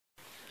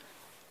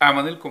I'm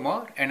Anil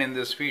Kumar, and in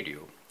this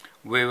video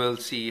we will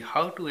see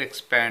how to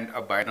expand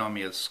a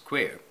binomial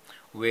square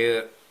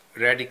where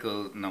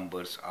radical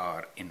numbers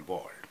are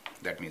involved.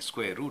 That means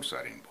square roots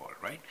are involved,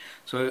 right?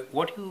 So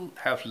what you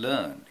have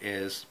learned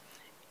is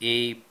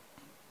a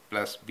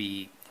plus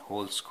b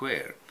whole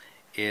square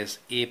is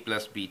a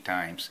plus b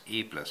times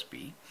a plus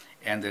b,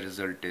 and the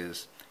result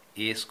is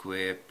a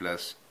square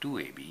plus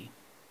 2ab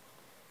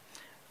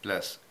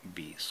plus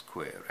b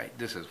square, right?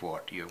 This is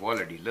what you have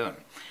already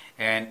learned.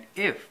 And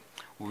if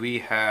we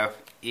have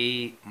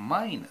a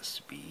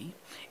minus b,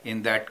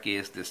 in that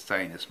case this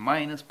sign is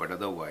minus, but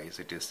otherwise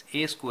it is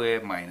a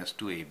square minus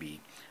 2ab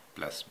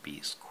plus b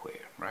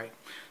square, right?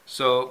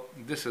 So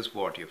this is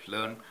what you've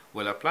learned.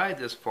 We'll apply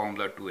this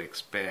formula to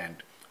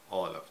expand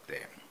all of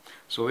them.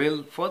 So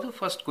we'll, for the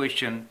first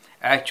question,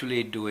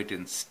 actually do it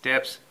in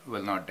steps.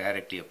 We'll not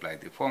directly apply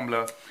the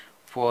formula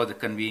for the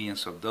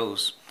convenience of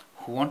those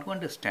who want to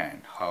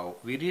understand how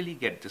we really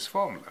get this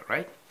formula,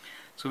 right?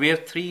 So we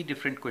have three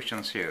different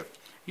questions here.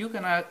 You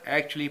can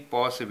actually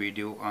pause the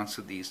video,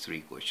 answer these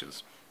three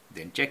questions,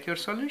 then check your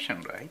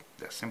solution, right?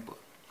 That's simple.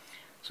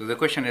 So the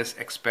question is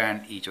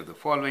expand each of the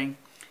following.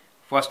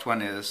 First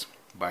one is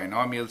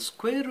binomial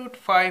square root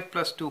 5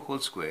 plus 2 whole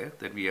square.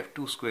 Then we have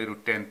 2 square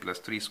root 10 plus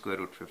 3 square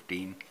root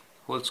 15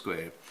 whole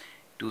square,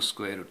 2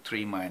 square root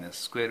 3 minus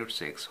square root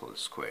 6 whole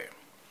square.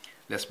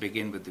 Let's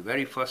begin with the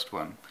very first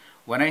one.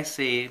 When I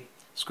say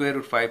square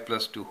root 5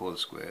 plus 2 whole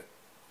square,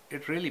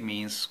 it really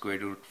means square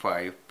root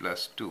 5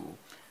 plus 2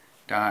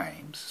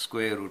 times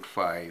square root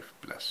 5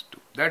 plus 2.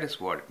 That is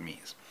what it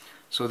means.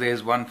 So there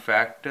is one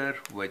factor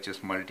which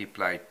is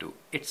multiplied to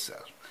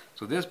itself.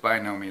 So this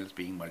binomial is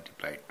being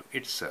multiplied to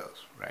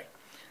itself, right?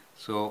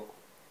 So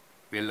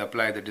we'll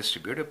apply the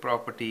distributive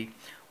property,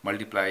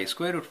 multiply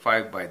square root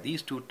 5 by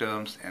these two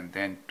terms and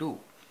then 2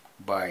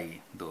 by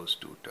those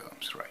two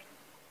terms, right?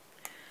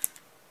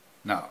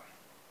 Now,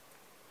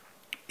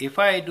 if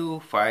I do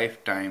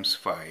 5 times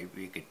 5,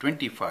 we get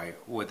 25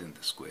 within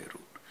the square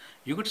root.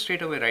 You could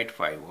straight away write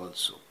 5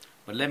 also,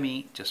 but let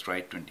me just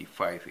write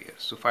 25 here.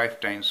 So 5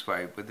 times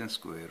 5 within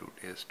square root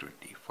is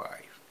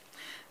 25.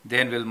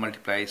 Then we'll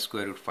multiply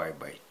square root 5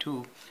 by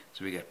 2,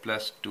 so we get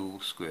plus 2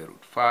 square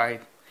root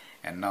 5.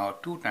 And now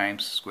 2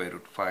 times square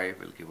root 5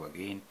 will give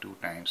again 2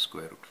 times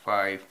square root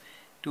 5.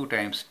 2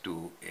 times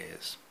 2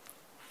 is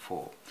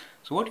 4.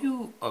 So what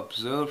you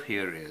observe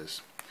here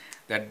is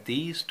that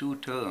these two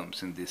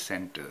terms in the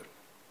center,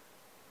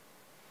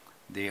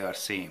 they are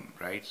same,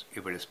 right?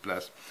 If it is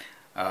plus,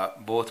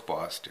 both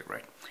positive,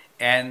 right?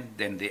 And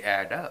then they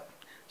add up.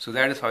 So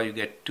that is how you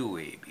get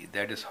 2ab.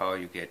 That is how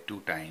you get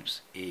 2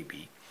 times ab.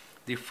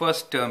 The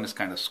first term is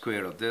kind of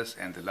square of this,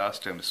 and the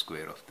last term is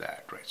square of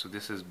that, right? So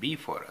this is b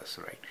for us,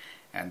 right?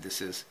 And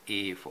this is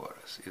a for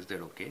us. Is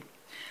that okay?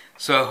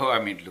 So, I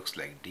mean, it looks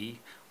like d.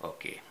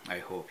 Okay, I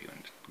hope you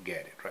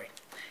get it, right?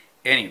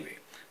 Anyway,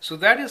 so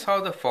that is how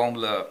the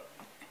formula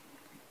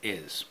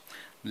is.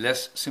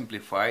 Let's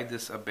simplify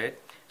this a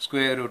bit.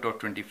 Square root of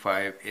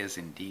 25 is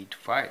indeed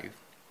 5.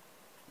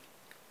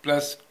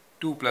 Plus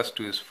 2 plus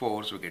 2 is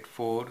 4, so we get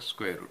 4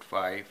 square root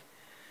 5,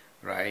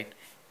 right?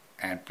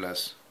 And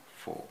plus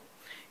 4.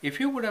 If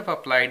you would have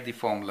applied the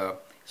formula,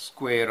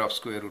 square of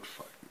square root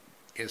 5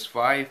 is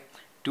 5,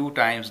 2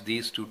 times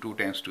these two, 2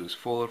 times 2 is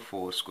 4,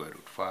 4 square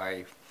root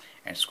 5,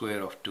 and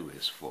square of 2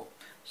 is 4.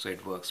 So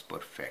it works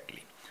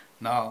perfectly.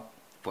 Now,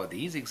 for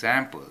these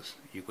examples,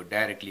 you could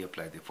directly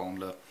apply the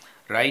formula,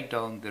 write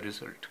down the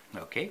result,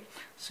 okay?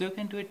 So you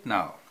can do it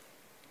now.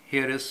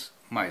 Here is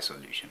my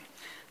solution.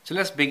 So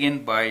let's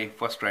begin by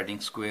first writing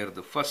square of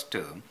the first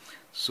term.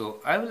 So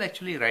I will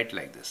actually write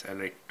like this. I'll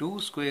write 2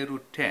 square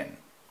root 10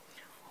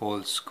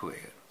 whole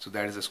square. So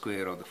that is the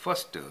square of the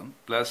first term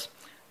plus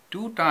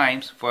 2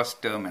 times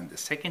first term and the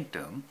second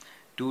term,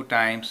 2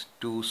 times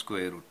 2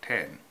 square root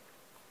 10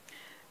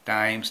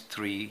 times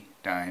 3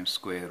 times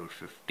square root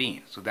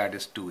 15. So that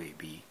is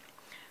 2ab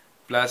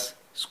plus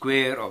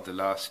square of the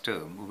last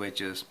term, which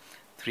is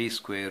 3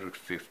 square root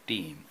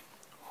 15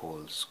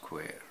 whole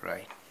square,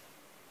 right?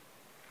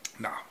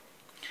 Now,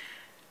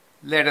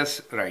 let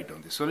us write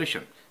down the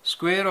solution.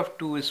 Square of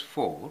 2 is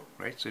 4,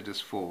 right? So it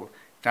is 4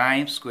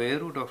 times square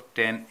root of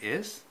 10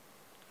 is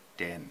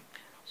 10.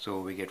 So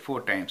we get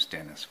 4 times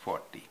 10 is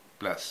 40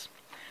 plus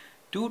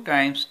 2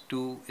 times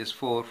 2 is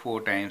 4,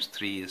 4 times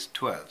 3 is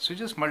 12. So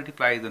just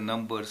multiply the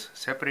numbers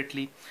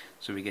separately.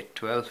 So we get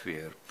 12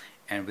 here,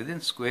 and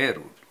within square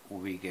root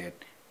we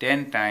get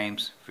 10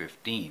 times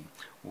 15,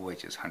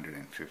 which is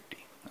 150,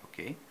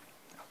 okay?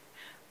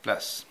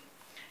 Plus,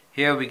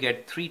 here we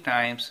get 3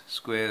 times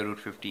square root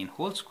 15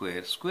 whole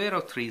square. Square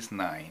of 3 is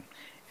 9,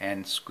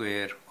 and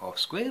square of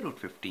square root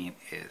 15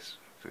 is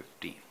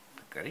 15,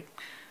 correct?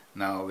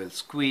 Now we'll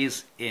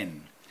squeeze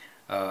in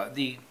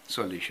the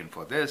solution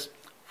for this.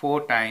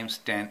 4 times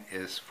 10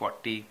 is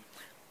 40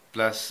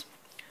 plus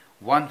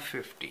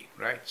 150,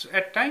 right? So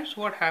at times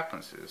what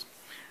happens is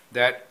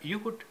that you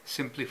would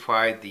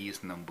simplify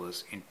these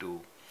numbers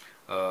into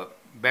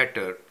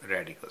better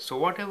radicals. So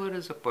whatever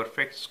is a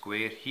perfect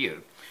square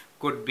here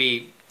could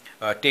be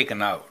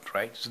taken out,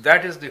 right? So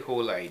that is the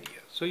whole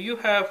idea. So you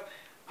have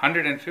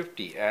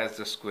 150 as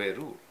the square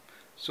root.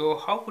 So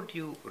how would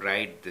you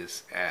write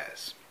this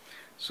as?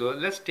 So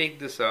let's take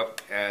this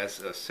up as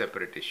a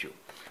separate issue.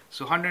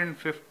 So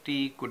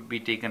 150 could be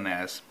taken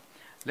as,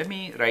 let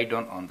me write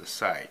down on the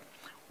side,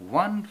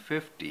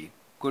 150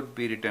 could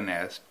be written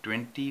as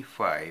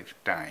 25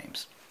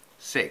 times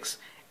 6.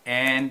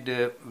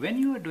 And when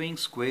you are doing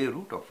square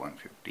root of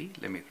 150,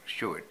 let me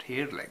show it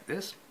here like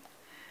this,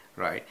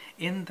 right?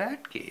 In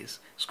that case,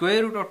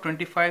 square root of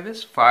 25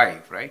 is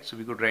 5, right? So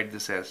we could write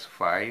this as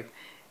 5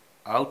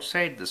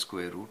 outside the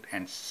square root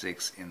and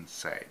 6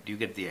 inside. Do you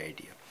get the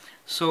idea?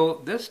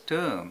 So this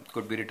term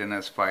could be written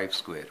as 5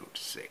 square root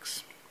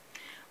 6.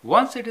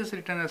 Once it is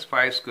written as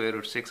 5 square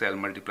root 6, I'll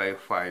multiply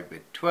 5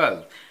 with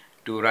 12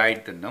 to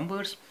write the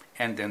numbers,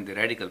 and then the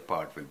radical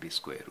part will be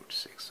square root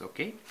 6.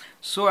 Okay,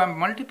 so I'm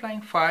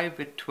multiplying 5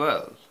 with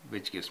 12,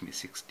 which gives me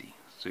 60.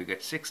 So you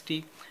get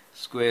 60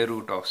 square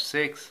root of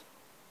 6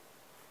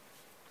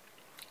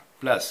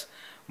 plus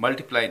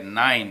multiply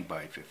 9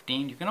 by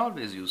 15. You can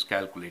always use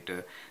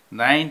calculator.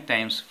 9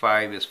 times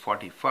 5 is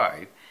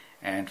 45,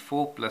 and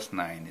 4 plus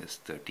 9 is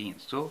 13.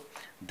 So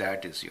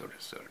that is your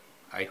result.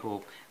 I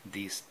hope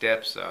these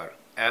steps are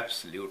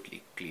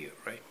absolutely clear,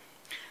 right?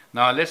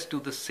 Now let's do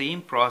the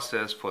same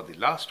process for the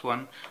last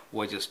one,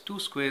 which is 2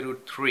 square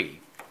root 3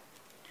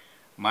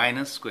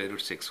 minus square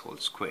root 6 whole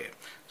square.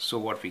 So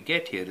what we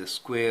get here is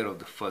square of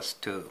the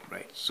first term,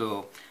 right?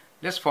 So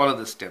let's follow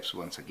the steps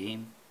once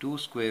again. 2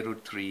 square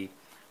root 3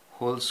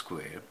 whole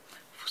square,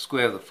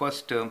 square of the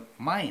first term,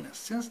 minus,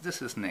 since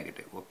this is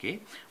negative, okay,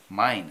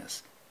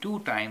 minus 2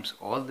 times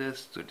all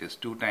this, so it is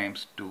 2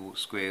 times 2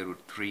 square root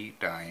 3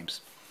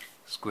 times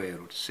square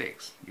root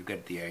 6. You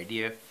get the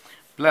idea.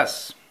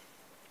 Plus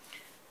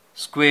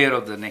square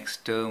of the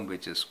next term,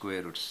 which is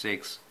square root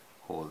 6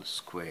 whole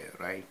square,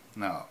 right?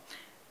 Now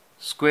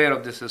square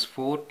of this is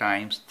 4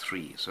 times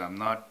 3, so I'm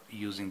not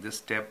using this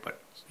step,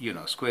 but you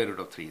know, square root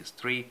of 3 is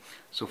 3,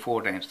 so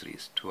 4 times 3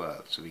 is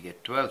 12, so we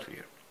get 12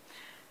 here.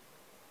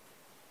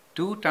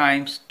 2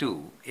 times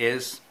 2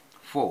 is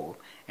 4,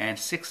 and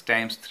 6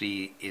 times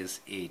 3 is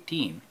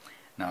 18.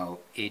 Now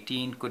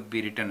 18 could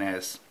be written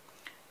as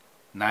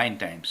 9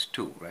 times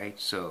 2, right?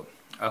 So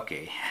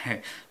okay,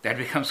 that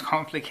becomes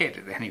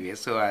complicated anyway,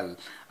 so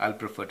I'll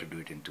prefer to do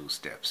it in 2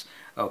 steps.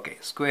 Okay,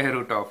 square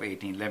root of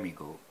 18, let me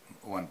go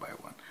one by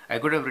one. I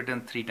could have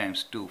written 3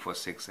 times 2 for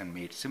 6 and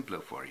made simpler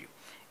for you.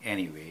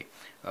 Anyway,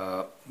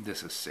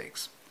 this is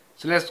 6.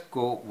 So let's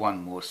go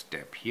one more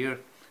step here.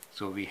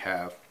 So we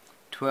have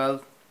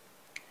 12,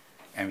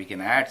 and we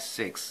can add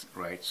 6,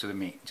 right? So let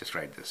me just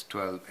write this,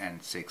 12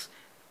 and 6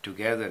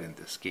 together in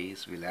this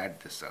case. We'll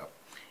add this up.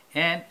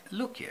 And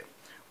look here,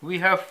 we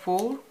have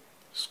 4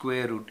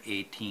 square root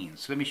 18.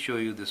 So let me show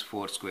you this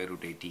 4 square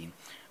root 18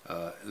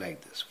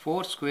 like this.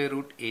 4 square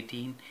root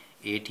 18,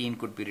 18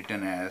 could be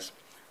written as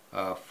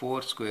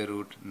 4 square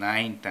root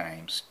 9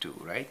 times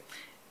 2, right?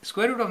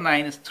 Square root of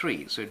 9 is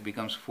 3, so it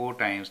becomes 4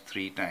 times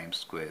 3 times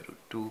square root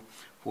 2.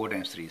 4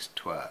 times 3 is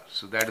 12.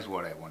 So that is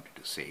what I wanted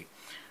to say.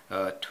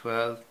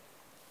 12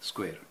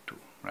 square root 2,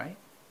 right?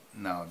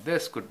 Now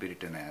this could be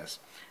written as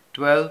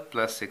 12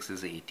 plus 6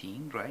 is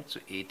 18, right? So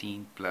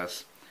 18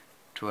 plus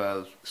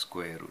 12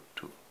 square root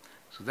 2.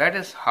 So that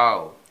is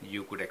how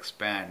you could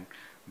expand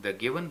the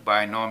given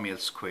binomial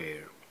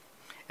square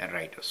and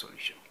write a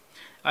solution.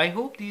 I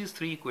hope these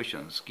 3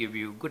 questions give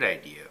you a good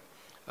idea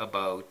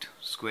about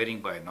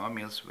squaring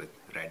binomials with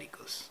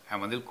radicals.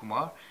 I'm Anil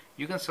Kumar.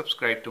 You can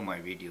subscribe to my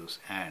videos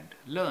and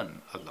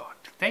learn a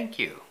lot. Thank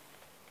you.